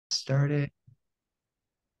started.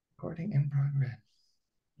 Recording in progress.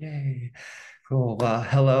 Yay. Cool. Well,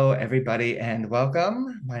 hello, everybody, and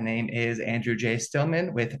welcome. My name is Andrew J.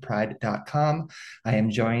 Stillman with Pride.com. I am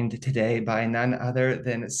joined today by none other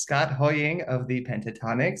than Scott Hoying of the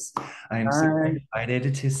Pentatonics. I am super Hi,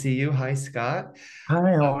 excited to see you. Hi, Scott.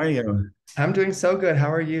 hi, how are you? I'm doing so good. How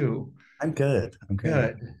are you? I'm good. I'm great.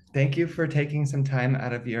 Good. Thank you for taking some time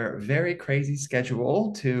out of your very crazy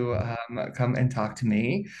schedule to come and talk to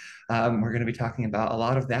me. We're going to be talking about a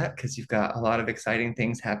lot of that because you've got a lot of exciting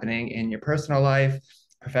things happening in your personal life,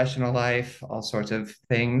 professional life, all sorts of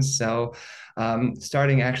things. So,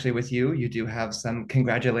 starting actually with you, you do have some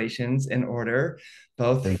congratulations in order,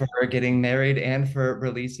 both Thank for getting married and for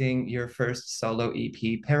releasing your first solo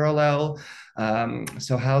EP, Parallel.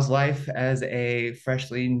 So how's life as a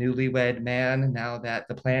freshly newlywed man now that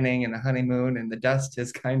the planning and the honeymoon and the dust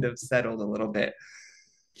has kind of settled a little bit?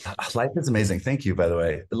 Life is amazing. Thank you, by the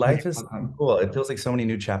way. Oh, you're Life is welcome. cool. It feels like so many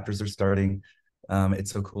new chapters are starting.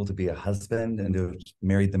 It's so cool to be a husband and to have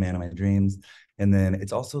married the man of my dreams. And then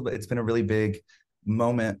it's been a really big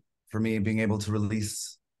moment for me being able to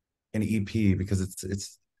release an EP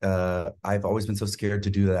because I've always been so scared to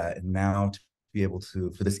do that. And now to be able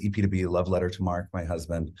to, for this EP to be a love letter to Mark, my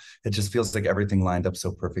husband, it just feels like everything lined up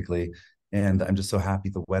so perfectly. And I'm just so happy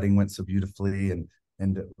the wedding went so beautifully.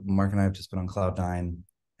 And Mark and I have just been on cloud nine.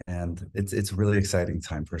 And it's a really exciting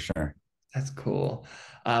time for sure. That's cool.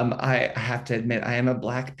 I have to admit, I am a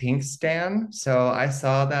Blackpink stan, so I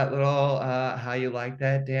saw that little "How You Like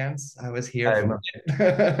That" dance. I was here for I'm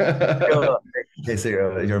it. okay, so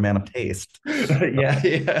you're a man of taste. Yeah,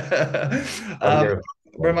 yeah. Oh, you're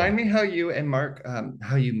Remind me how you and Mark,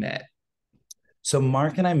 how you met. So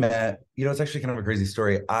Mark and I met, it's actually kind of a crazy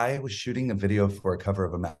story. I was shooting a video for a cover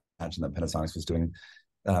of Imagine that Panasonic was doing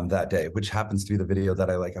that day, which happens to be the video that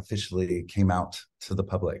I like officially came out to the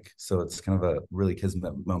public. So it's kind of a really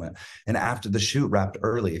kismet moment. And after the shoot wrapped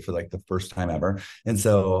early for like the first time ever. And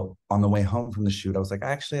so on the way home from the shoot, I was like,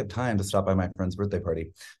 I actually have time to stop by my friend's birthday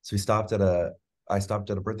party. So I stopped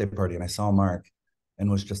at a birthday party and I saw Mark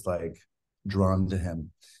and was just like drawn to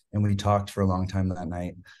him. And we talked for a long time that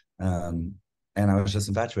night. Um, and I was just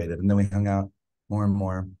infatuated. And then we hung out more and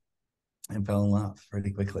more and fell in love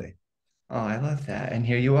pretty quickly. Oh, I love that. And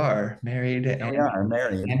here you are, married And we are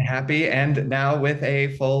married. and happy, and now with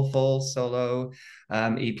a full solo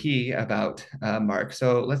EP about Mark.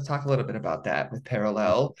 So let's talk a little bit about that with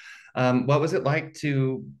Parallel. What was it like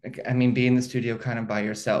to, I mean, be in the studio kind of by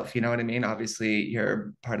yourself? You know what I mean? Obviously,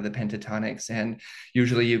 you're part of the Pentatonics, and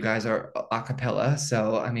usually you guys are a cappella.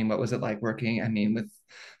 So, I mean, what was it like working, I mean, with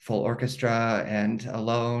full orchestra and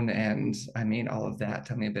alone, and I mean, all of that?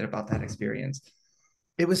 Tell me a bit about that experience.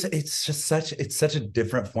 It's such a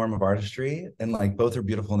different form of artistry, and like both are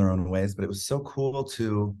beautiful in their own ways, but it was so cool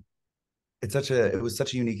to it was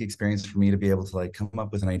such a unique experience for me to be able to like come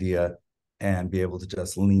up with an idea and be able to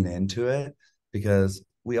just lean into it, because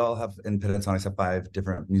we all have in Pentatonics have five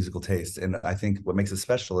different musical tastes, and I think what makes it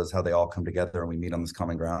special is how they all come together and we meet on this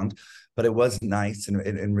common ground. But it was nice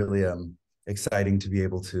and really exciting to be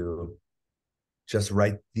able to just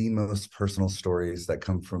write the most personal stories that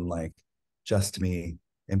come from like just me,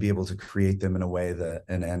 and be able to create them in a way that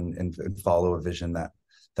and follow a vision that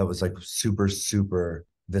was like super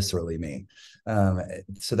viscerally me.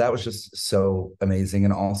 So that was just so amazing.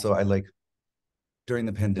 And also I like during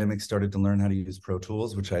the pandemic started to learn how to use Pro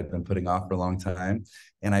Tools, which I'd been putting off for a long time.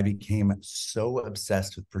 And I became so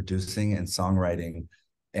obsessed with producing and songwriting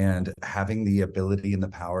and having the ability and the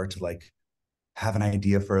power to like have an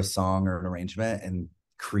idea for a song or an arrangement and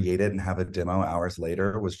create it and have a demo hours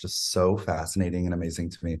later was just so fascinating and amazing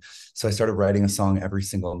to me. So I started writing a song every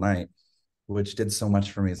single night, which did so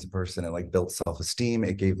much for me as a person. It like built self-esteem.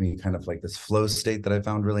 It gave me kind of like this flow state that I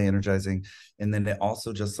found really energizing. And then it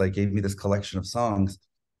also just like gave me this collection of songs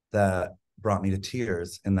that brought me to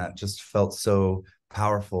tears and that just felt so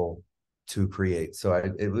powerful to create. So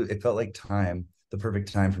it felt like time, the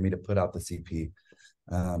perfect time for me to put out the CP.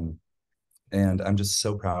 Um, and I'm just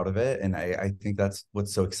so proud of it. And I think that's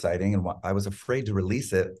what's so exciting. And I was afraid to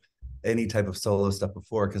release it, any type of solo stuff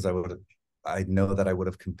before, because I know that I would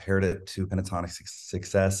have compared it to Pentatonic's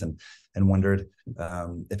success and wondered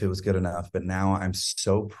if it was good enough. But now I'm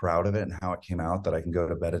so proud of it and how it came out that I can go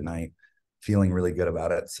to bed at night feeling really good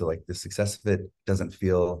about it. So like the success of it doesn't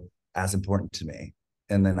feel as important to me.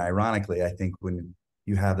 And then ironically, I think when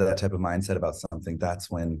you have that type of mindset about something,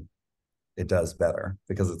 that's when it does better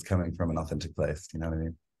because it's coming from an authentic place. You know what I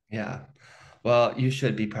mean? Yeah. Well, you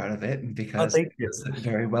should be proud of it Oh, because thank it you. was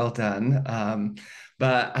very well done.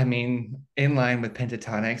 But I mean, in line with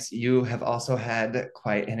Pentatonics, you have also had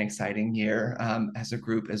quite an exciting year as a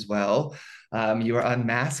group as well. You were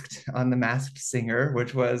unmasked on The Masked Singer,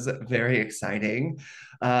 which was very exciting.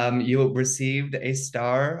 You received a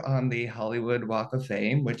star on the Hollywood Walk of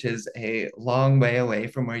Fame, which is a long way away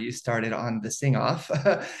from where you started on the Sing Off.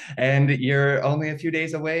 And you're only a few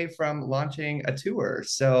days away from launching a tour.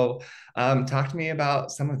 So, talk to me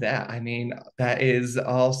about some of that. I mean, that is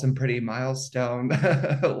all some pretty milestone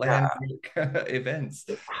Yeah. landmark events.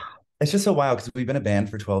 It's just so wild because we've been a band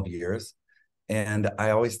for 12 years. And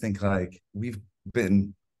I always think like we've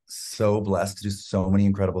been so blessed to do so many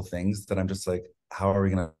incredible things that I'm just like, how are we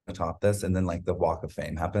gonna top this? And then like the Walk of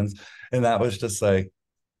Fame happens. And that was just like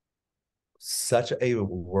such a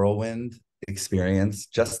whirlwind experience,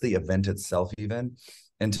 just the event itself, even.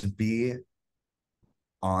 And to be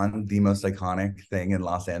on the most iconic thing in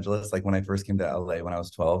Los Angeles. Like when I first came to LA when I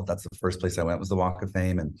was 12, that's the first place I went was the Walk of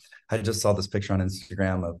Fame. And I just saw this picture on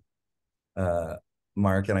Instagram of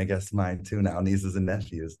Mark and I guess mine too now, nieces and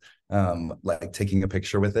nephews, like taking a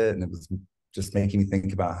picture with it. And it was just making me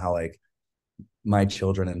think about how like my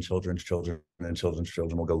children and children's children and children's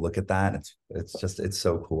children will go look at that. It's just it's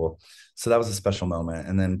so cool. So that was a special moment.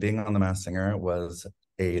 And then being on The Masked Singer was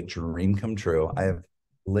a dream come true. I have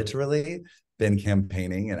literally been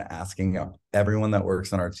campaigning and asking everyone that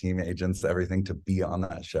works on our team, agents, everything to be on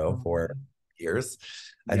that show for years.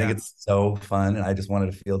 I think Yeah. it's so fun, and I just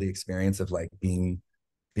wanted to feel the experience of like being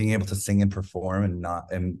able to sing and perform and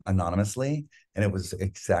not and anonymously. And it was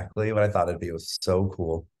exactly what I thought it'd be. It was so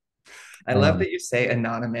cool. I love Um, that you say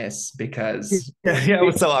anonymous because yeah, it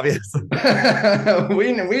was so obvious.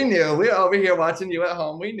 we knew we were over here watching you at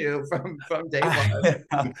home. We knew from day one.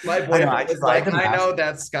 My I know. I boyfriend was tried like, to I mask. know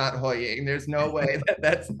that's Scott Hoying. There's no way that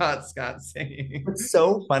that's not Scott singing. What's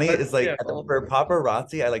so funny But is like still. for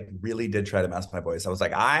paparazzi, I like really did try to mask my voice. I was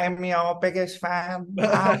like, I'm your biggest fan.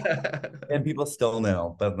 Ah. And people still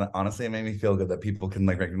know. But honestly, it made me feel good that people can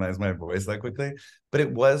like recognize my voice that quickly. But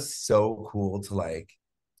it was so cool to like,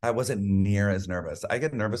 I wasn't near as nervous. I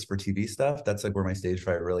get nervous for TV stuff. That's like where my stage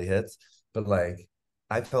fright really hits. But like,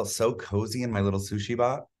 I felt so cozy in my little sushi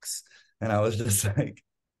box. And I was just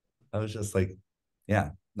like, yeah,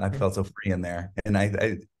 I felt so free in there. And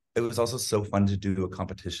it was also so fun to do a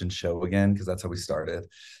competition show again because that's how we started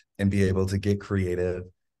and be able to get creative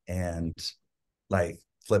and like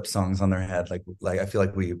flip songs on their head. Like I feel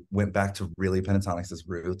like we went back to really Pentatonics'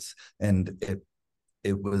 roots, and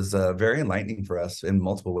it was very enlightening for us in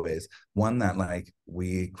multiple ways. One, that like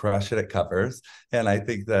we crush it at covers, and I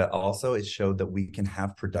think that also it showed that we can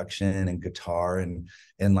have production and guitar and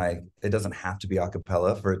like it doesn't have to be a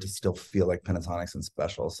cappella for it to still feel like Pentatonics and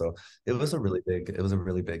special. So it was a really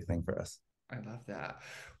big thing for us. I love that.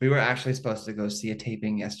 We were actually supposed to go see a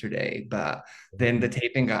taping yesterday, but then the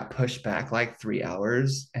taping got pushed back like 3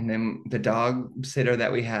 hours. And then the dog sitter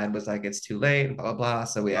that we had was like, it's too late, blah, blah, blah.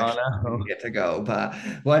 So we Oh actually didn't no. get to go. But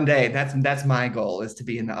one day that's my goal is to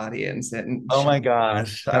be in the audience and Oh my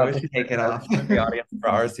gosh. I shout wish to take it I wish off. you were in the audience for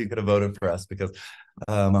ours so you could have voted for us because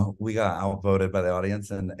we got outvoted by the audience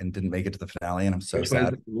and didn't make it to the finale, and I'm so Which was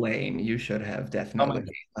sad. lame. You should have Oh my definitely. God.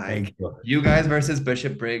 Like Thank you. you guys versus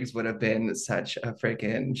Bishop Briggs would have been such a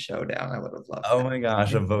freaking showdown. I would have loved Oh that. my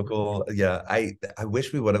gosh, a vocal. Yeah, I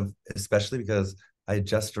wish we would have, especially because I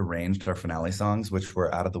just arranged our finale songs, which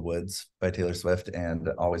were Out of the Woods by Taylor Swift and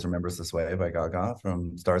Always Remembers This Way by Gaga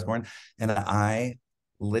from Stars Born. And I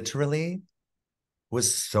literally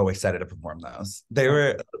was so excited to perform those. They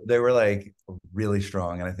were like really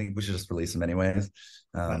strong, and I think we should just release them anyways.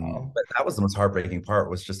 Wow. But that was the most heartbreaking part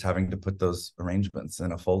was just having to put those arrangements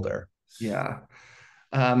in a folder. Yeah.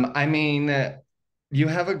 I mean, you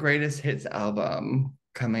have a greatest hits album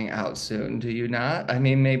coming out soon, do you not? I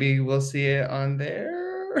mean, maybe we'll see it on Oh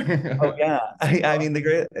there. yeah, I mean the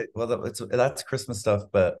great well that's Christmas stuff,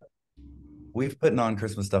 but we've put on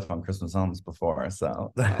Christmas stuff on Christmas albums before,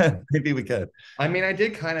 so maybe we could. I mean, I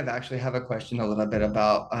did kind of actually have a question a little bit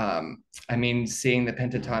about, I mean, seeing the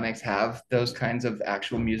Pentatonics have those kinds of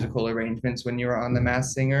actual musical arrangements when you were on The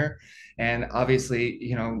Masked Singer. And obviously,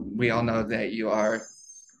 you know, we all know that you are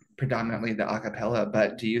predominantly the a cappella,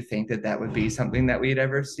 but do you think that that would be something that we'd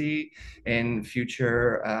ever see in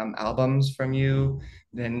future albums from you?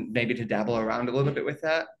 Then maybe to dabble around a little bit with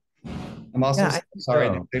that? I'm also Yeah, I so think sorry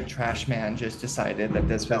that so. the trash man just decided that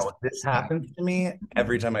this was No, this happens to me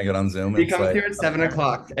every time I get on Zoom. he It's comes like, here at 7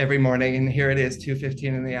 o'clock every morning, and here it is 2:15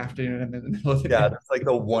 in the afternoon. I'm in the middle of the yeah, day. that's like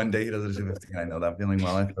the one day he does it 2:15. I know that feeling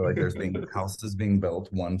well. I feel like there's being houses being built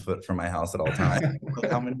 1 foot from my house at all times.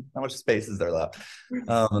 How much space is there left?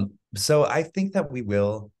 So I think that we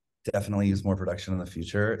will definitely use more production in the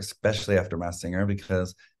future, especially after Masked Singer,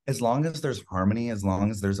 because as long as there's harmony, as long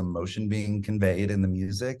as there's emotion being conveyed in the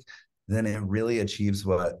music, then it really achieves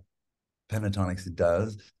what Pentatonics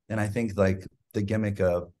does. And I think like the gimmick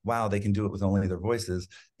of wow, they can do it with only their voices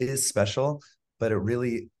is special, but it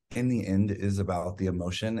really in the end is about the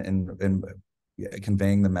emotion and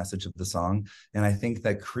conveying the message of the song. And I think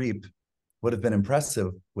that Creep would have been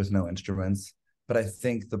impressive with no instruments, but I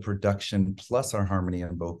think the production plus our harmony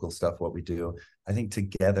and vocal stuff, what we do, I think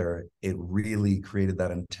together it really created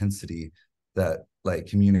that intensity that like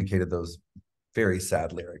communicated those very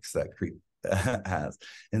sad lyrics that Creep has.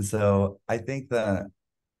 And so I think that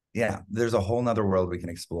yeah, there's a whole nother world we can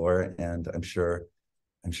explore, and I'm sure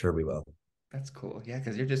we will. That's cool. Yeah,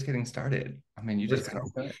 because you're just getting started. I mean, We're so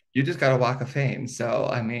good. you just got a walk of fame. So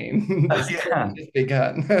I mean, this has Yeah, just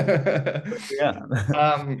begun.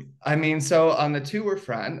 yeah. I mean, so on the tour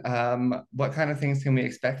front, what kind of things can we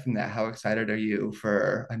expect from that? How excited are you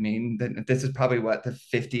for, I mean, this is probably what the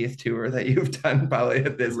 50th tour that you've done probably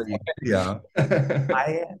at this Really, yeah. point.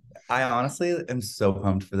 I I honestly am so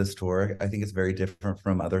pumped for this tour. I think it's very different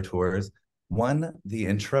from other tours. One, the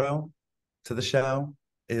intro to the show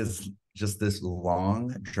is just this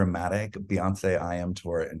long, dramatic Beyonce I Am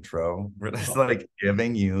tour intro. Where it's like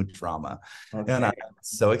giving you drama. And Okay. I'm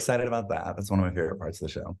so excited about that. That's one of my favorite parts of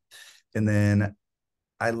the show. And then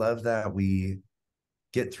I love that we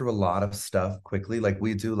get through a lot of stuff quickly. Like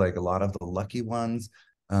we do like a lot of the lucky ones.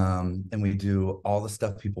 And we do all the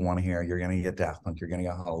stuff people want to hear. You're gonna get Daft Punk, you're gonna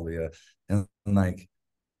get Hallelujah. And like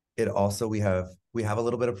it also we have a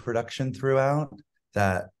little bit of production throughout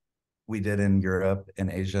that we did in Europe and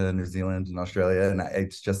Asia and New Zealand and Australia. And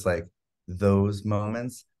it's just like those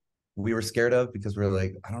moments we were scared of because we are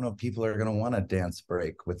like, I don't know if people are going to want a dance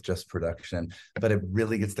break with just production, but it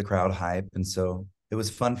really gets the crowd hype. And so it was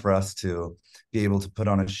fun for us to be able to put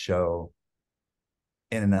on a show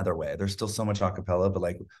in another way. There's still so much acapella, but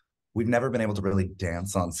like we've never been able to really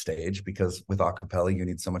dance on stage because with acapella, you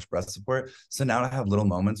need so much breath support. So now to have little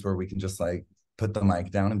moments where we can just like put the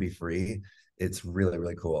mic down and be free, it's really,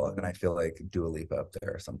 really cool. And I feel like Dua Lipa up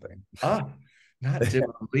there or something. Oh, not Dua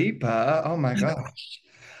Lipa. Oh my gosh.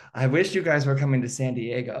 I wish you guys were coming to San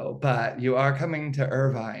Diego, but you are coming to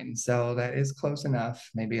Irvine, so that is close enough.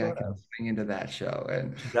 Maybe I can swing into that show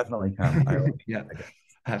and Should definitely come. I will. yeah, I guess.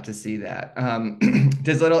 have to see that.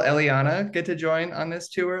 Does little Eliana get to join on this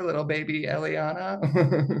tour? Little baby Eliana?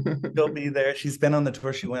 She'll be there. She's been on the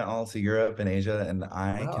tour. She went all to Europe and Asia, and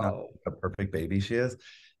I cannot Wow. a perfect baby she is.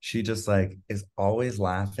 She just like is always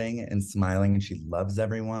laughing and smiling, and she loves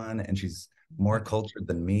everyone, and she's more cultured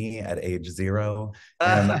than me at age 0.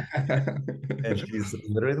 And she's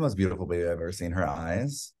literally the most beautiful baby I've ever seen. Her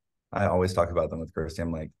eyes, I always talk about them with Kirsty.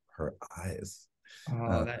 I'm like, her eyes. Oh,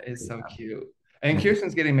 Uh, that is so yeah. cute. And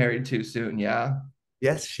Kirsten's getting married too soon, yeah?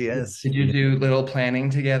 Yes, she is. Did you do little planning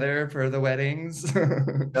together for the weddings?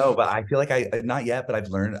 No, but I feel like I not yet, but I've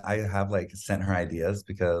learned I have like sent her ideas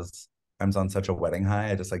because I'm on such a wedding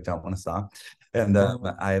high. I just like don't want to stop. And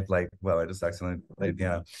I've like, well, I just accidentally played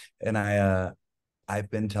piano. And I've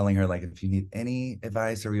been telling her like if you need any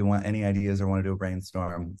advice or you want any ideas or want to do a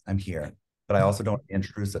brainstorm, I'm here. But I also don't want to be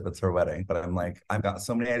intrusive. It's her wedding. But I'm like, I've got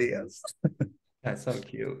so many ideas. That's so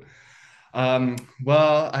cute.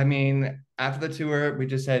 Well, I mean, after the tour, we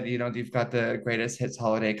just said, you've got the greatest hits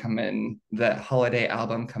holiday coming, the holiday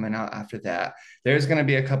album coming out after that. There's going to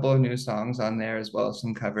be a couple of new songs on there as well as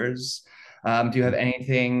some covers. Do you have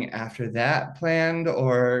anything after that planned,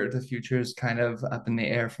 or the future's kind of up in the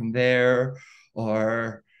air from there?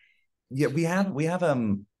 Or Yeah, we have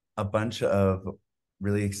a bunch of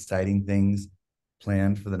really exciting things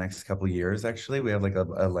planned for the next couple of years. Actually, we have like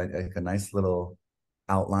like a nice little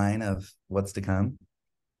outline of what's to come.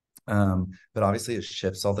 But obviously it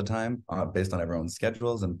shifts all the time based on everyone's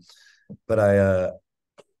schedules. And but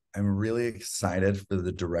I'm really excited for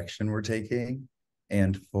the direction we're taking.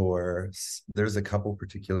 And there's a couple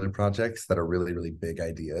particular projects that are really, really big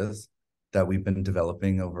ideas that we've been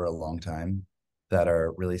developing over a long time that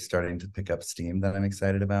are really starting to pick up steam that I'm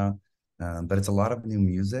excited about. But it's a lot of new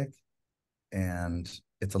music and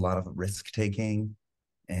it's a lot of risk taking.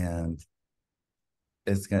 And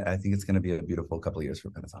I think it's gonna be a beautiful couple of years for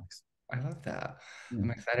Pentatonics. I love that. Yeah.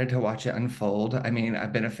 I'm excited to watch it unfold. I mean,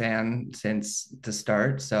 I've been a fan since the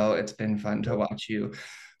start, so it's been fun to watch you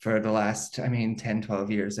for the last, I mean, 10,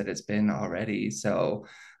 12 years that it's been already. So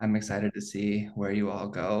I'm excited to see where you all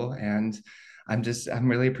go. And I'm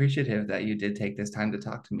really appreciative that you did take this time to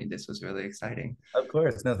talk to me. This was really exciting. Of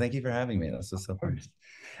course. No, thank you for having me. This was so Of fun. course.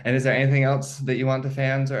 And is there anything else that you want the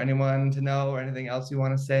fans or anyone to know, or anything else you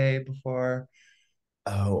want to say before?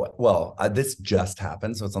 Oh, well, this just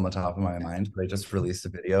happened, so it's on the top of my mind. But I just released a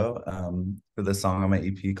video for the song on my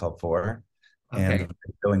EP called Four, and Okay. the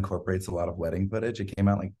video incorporates a lot of wedding footage. It came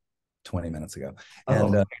out like 20 minutes ago, Oh,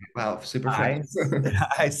 and okay. Wow, super fresh.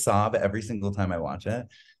 I I sob every single time I watch it.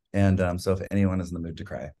 And so if anyone is in the mood to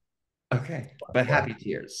cry, Okay, but Four. happy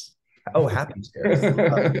tears. Oh, happy All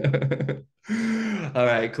tears.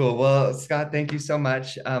 right, cool. Well, Scott, thank you so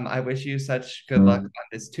much. I wish you such good luck on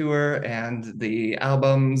this tour and the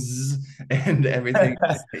albums and everything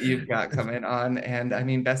that you've got coming on. And I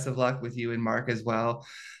mean, best of luck with you and Mark as well.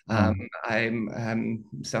 Um, Um, I'm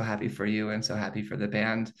so happy for you and so happy for the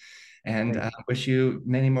band, and thank, wish you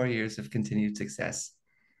many more years of continued success.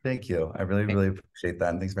 thank you. I really, really appreciate that.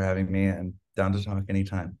 And thanks for having me and down to talk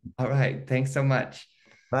anytime. All right, thanks so much.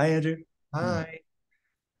 Bye, Andrew. Bye.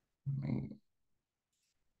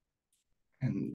 And